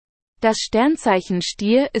Das Sternzeichen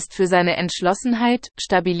Stier ist für seine Entschlossenheit,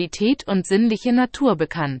 Stabilität und sinnliche Natur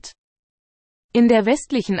bekannt. In der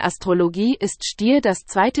westlichen Astrologie ist Stier das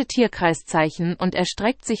zweite Tierkreiszeichen und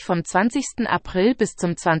erstreckt sich vom 20. April bis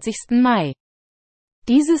zum 20. Mai.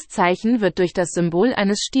 Dieses Zeichen wird durch das Symbol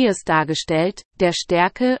eines Stiers dargestellt, der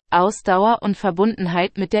Stärke, Ausdauer und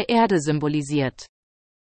Verbundenheit mit der Erde symbolisiert.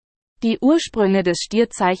 Die Ursprünge des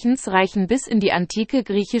Stierzeichens reichen bis in die antike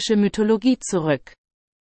griechische Mythologie zurück.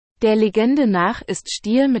 Der Legende nach ist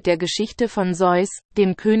Stier mit der Geschichte von Zeus,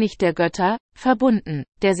 dem König der Götter, verbunden,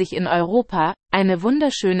 der sich in Europa, eine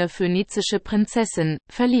wunderschöne phönizische Prinzessin,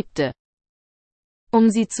 verliebte.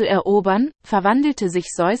 Um sie zu erobern, verwandelte sich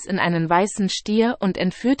Zeus in einen weißen Stier und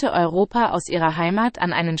entführte Europa aus ihrer Heimat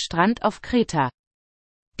an einen Strand auf Kreta.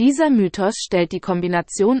 Dieser Mythos stellt die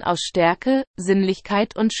Kombination aus Stärke,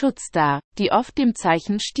 Sinnlichkeit und Schutz dar, die oft dem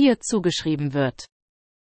Zeichen Stier zugeschrieben wird.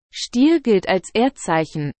 Stier gilt als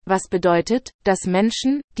Erdzeichen, was bedeutet, dass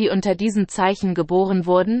Menschen, die unter diesem Zeichen geboren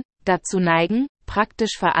wurden, dazu neigen,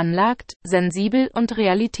 praktisch veranlagt, sensibel und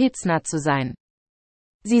realitätsnah zu sein.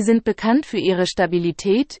 Sie sind bekannt für ihre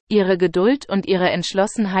Stabilität, ihre Geduld und ihre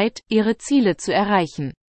Entschlossenheit, ihre Ziele zu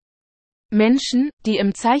erreichen. Menschen, die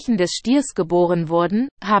im Zeichen des Stiers geboren wurden,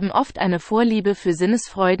 haben oft eine Vorliebe für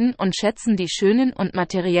Sinnesfreuden und schätzen die schönen und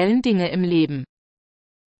materiellen Dinge im Leben.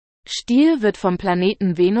 Stier wird vom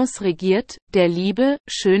Planeten Venus regiert, der Liebe,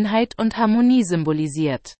 Schönheit und Harmonie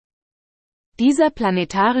symbolisiert. Dieser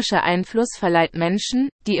planetarische Einfluss verleiht Menschen,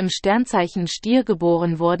 die im Sternzeichen Stier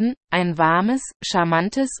geboren wurden, ein warmes,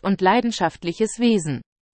 charmantes und leidenschaftliches Wesen.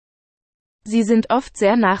 Sie sind oft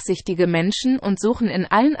sehr nachsichtige Menschen und suchen in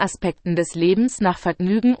allen Aspekten des Lebens nach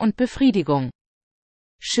Vergnügen und Befriedigung.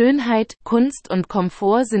 Schönheit, Kunst und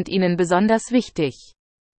Komfort sind ihnen besonders wichtig.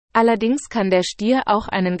 Allerdings kann der Stier auch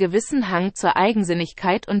einen gewissen Hang zur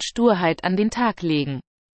Eigensinnigkeit und Sturheit an den Tag legen.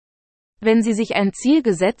 Wenn sie sich ein Ziel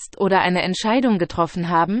gesetzt oder eine Entscheidung getroffen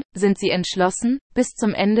haben, sind sie entschlossen, bis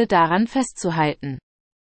zum Ende daran festzuhalten.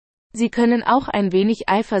 Sie können auch ein wenig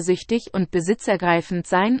eifersüchtig und besitzergreifend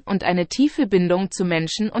sein und eine tiefe Bindung zu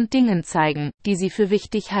Menschen und Dingen zeigen, die sie für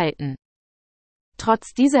wichtig halten.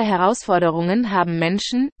 Trotz dieser Herausforderungen haben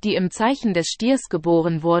Menschen, die im Zeichen des Stiers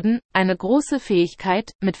geboren wurden, eine große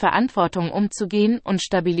Fähigkeit, mit Verantwortung umzugehen und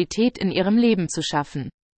Stabilität in ihrem Leben zu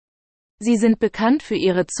schaffen. Sie sind bekannt für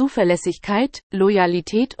ihre Zuverlässigkeit,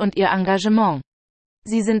 Loyalität und ihr Engagement.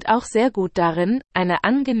 Sie sind auch sehr gut darin, eine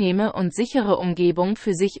angenehme und sichere Umgebung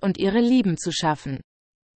für sich und ihre Lieben zu schaffen.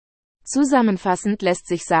 Zusammenfassend lässt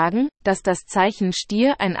sich sagen, dass das Zeichen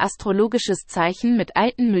Stier ein astrologisches Zeichen mit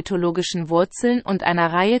alten mythologischen Wurzeln und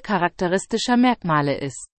einer Reihe charakteristischer Merkmale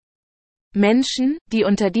ist. Menschen, die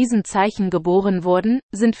unter diesem Zeichen geboren wurden,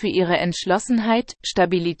 sind für ihre Entschlossenheit,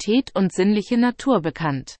 Stabilität und sinnliche Natur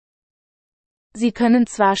bekannt. Sie können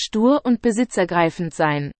zwar stur und besitzergreifend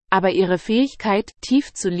sein, aber ihre Fähigkeit,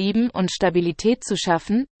 tief zu lieben und Stabilität zu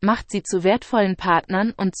schaffen, macht sie zu wertvollen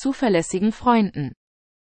Partnern und zuverlässigen Freunden.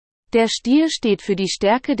 Der Stier steht für die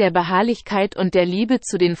Stärke der Beharrlichkeit und der Liebe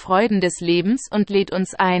zu den Freuden des Lebens und lädt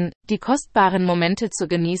uns ein, die kostbaren Momente zu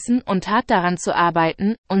genießen und hart daran zu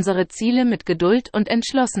arbeiten, unsere Ziele mit Geduld und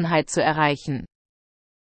Entschlossenheit zu erreichen.